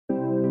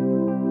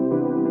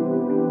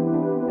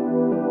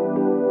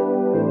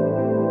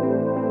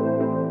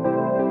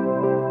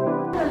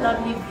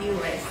lovely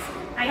viewers.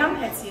 I am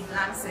Hetty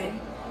Blanson.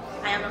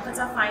 I am a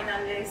quarter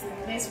finalist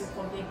in Miss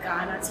Republic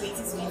Ghana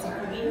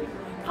 2023.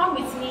 Come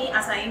with me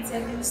as I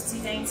interview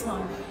students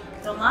on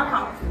Dormaa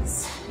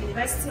campus,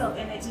 University of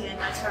Energy and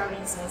Natural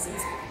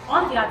Resources,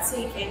 on their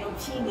take and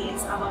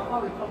opinions about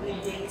what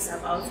Republic Day is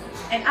about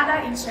and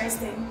other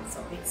interesting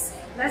topics.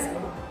 Let's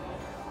go.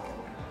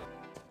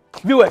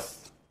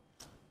 Viewers,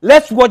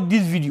 let's watch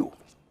this video.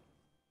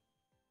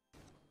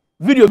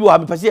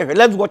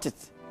 Let's watch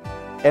it.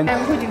 And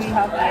who do we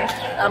have here?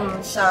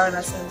 I'm Sharon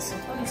Asensi.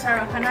 Okay,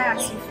 Sharon, can I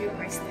ask you a few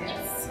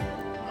questions?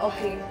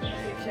 Okay.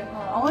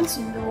 I want to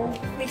know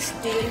which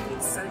day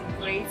we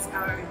celebrate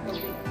our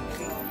Republic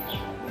Day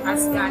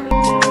as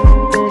Ghanaians.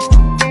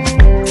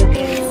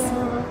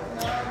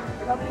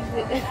 Republic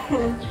Day.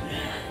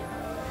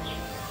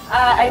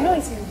 I know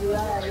it's in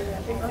July.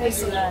 I think it's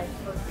July.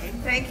 Okay,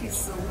 thank you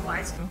so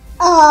much.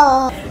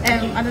 Oh.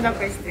 Another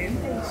question.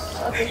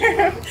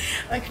 Okay.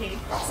 Okay.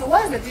 So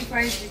what is the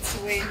difference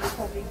between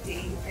Republic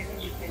Day and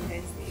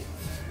Independence Day?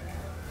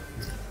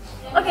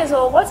 Okay,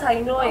 so what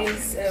I know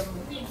is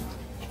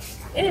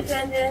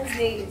Independence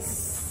Day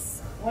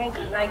is when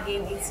Ghana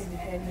gained its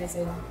independence,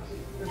 and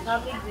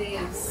Republic Day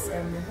is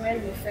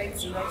when the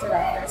first elected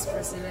our first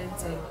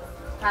president and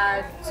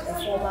had a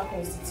formal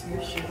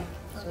constitution.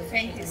 So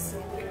thank you so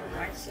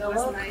much. It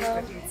was nice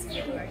talking to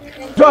you.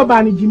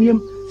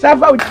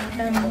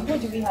 Who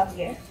do we have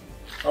here?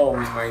 Oh,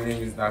 my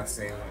name is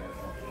Daxon.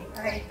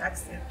 Hi,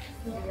 Daxon.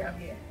 Who do we have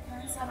here?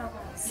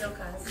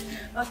 Sokas.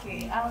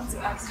 Okay, I want to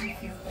ask you a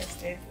few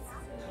questions.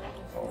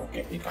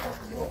 Okay.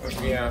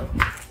 Yeah.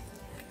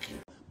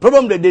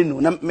 Problem the day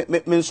no,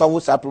 me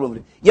solve that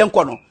problem.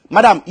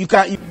 Madam, you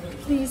can.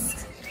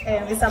 Please,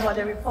 it's about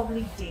the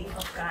Republic Day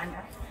of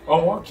Ghana.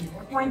 Oh, okay.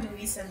 When do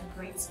we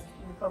celebrate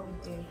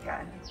Republic Day of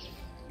Ghana?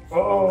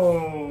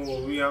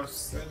 Oh, we have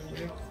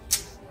celebrated.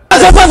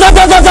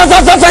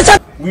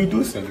 We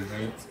do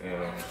celebrate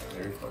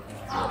the Republic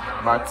Day,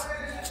 but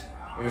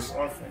it's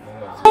often.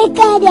 I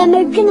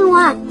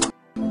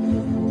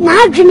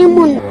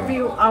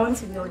want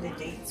to know the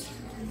date.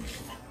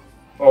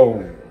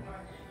 Oh,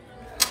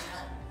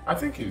 I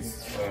think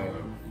it's.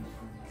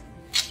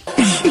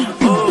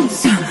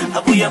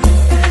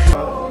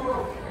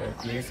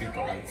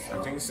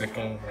 I think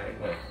second.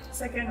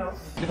 Second of.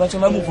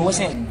 Second.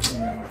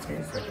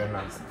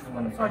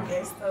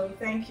 August. Oh,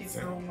 thank you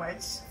so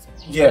much.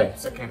 Yeah,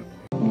 second.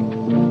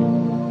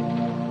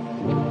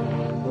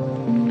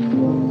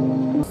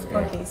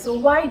 Okay, so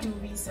why do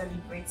we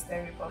celebrate the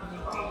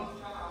Republic Day?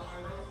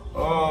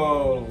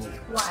 Oh.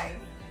 Why?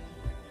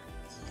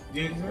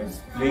 They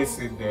just place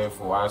it there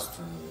for us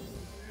to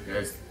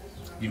just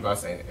give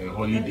us a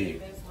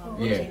holiday.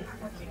 Okay. Yeah.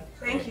 Okay.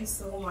 Thank you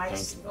so much.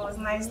 It was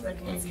nice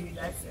talking to you.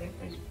 That's it.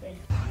 Thank you.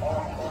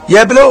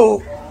 Yeah,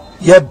 below.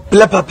 Yeah,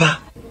 blah, papa.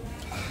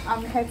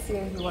 I'm Hetty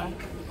and Uenr.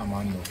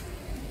 Amanda.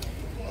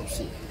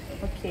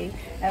 Okay.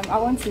 I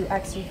want to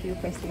ask you a few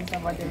questions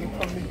about the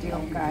Republic Day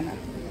of Ghana.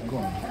 Go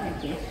on.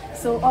 Okay.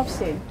 So,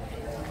 option.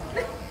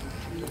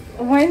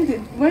 When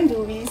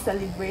do we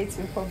celebrate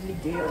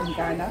Republic Day in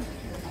Ghana?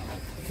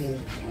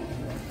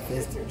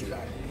 1st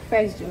July.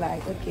 1st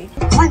July, okay.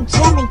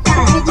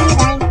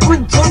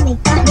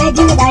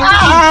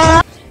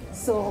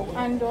 So,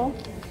 Ando,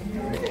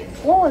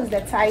 what was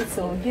the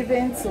title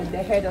given to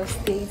the head of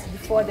state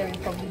before the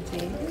Republic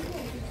Day?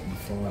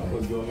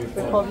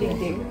 Republic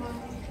Day.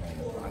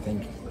 I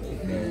think.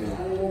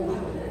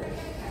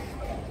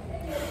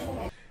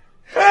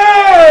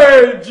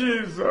 Hey,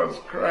 Jesus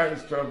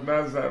Christ of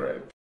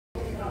Nazareth.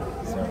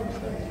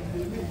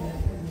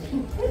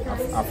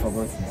 I've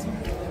forgotten.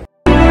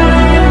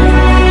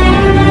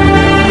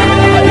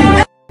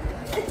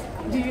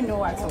 Do you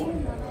know at all?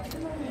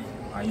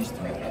 I used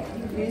to know.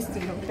 You used to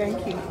know.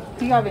 Thank you.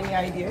 Do you have any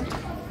idea?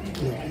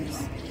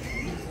 Yes.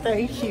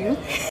 Thank you.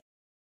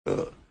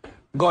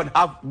 God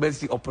have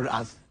mercy upon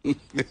us.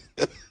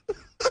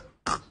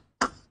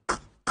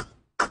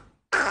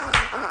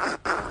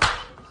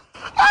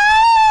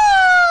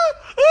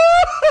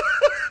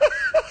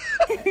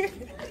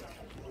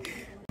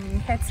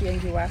 Hetty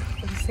and you are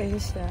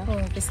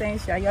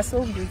essential. You're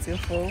so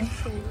beautiful.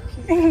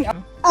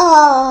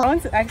 Oh. I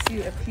want to ask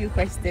you a few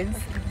questions.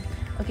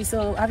 Okay,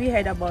 so have you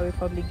heard about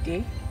Republic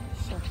Day?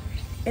 Sure.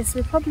 Is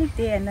Republic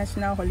Day a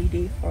national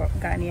holiday for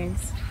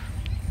Ghanaians?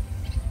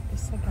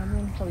 It's a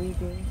Ghanaian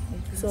holiday.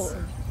 So,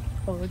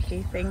 oh,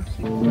 okay, thank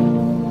you.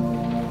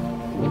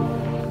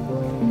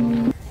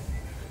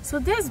 So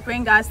this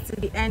brings us to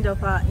the end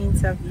of our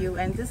interview,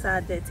 and these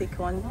are the take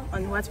on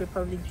what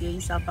Republic Day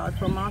is about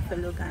from our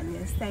fellow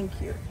Ghanaians.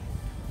 Thank you.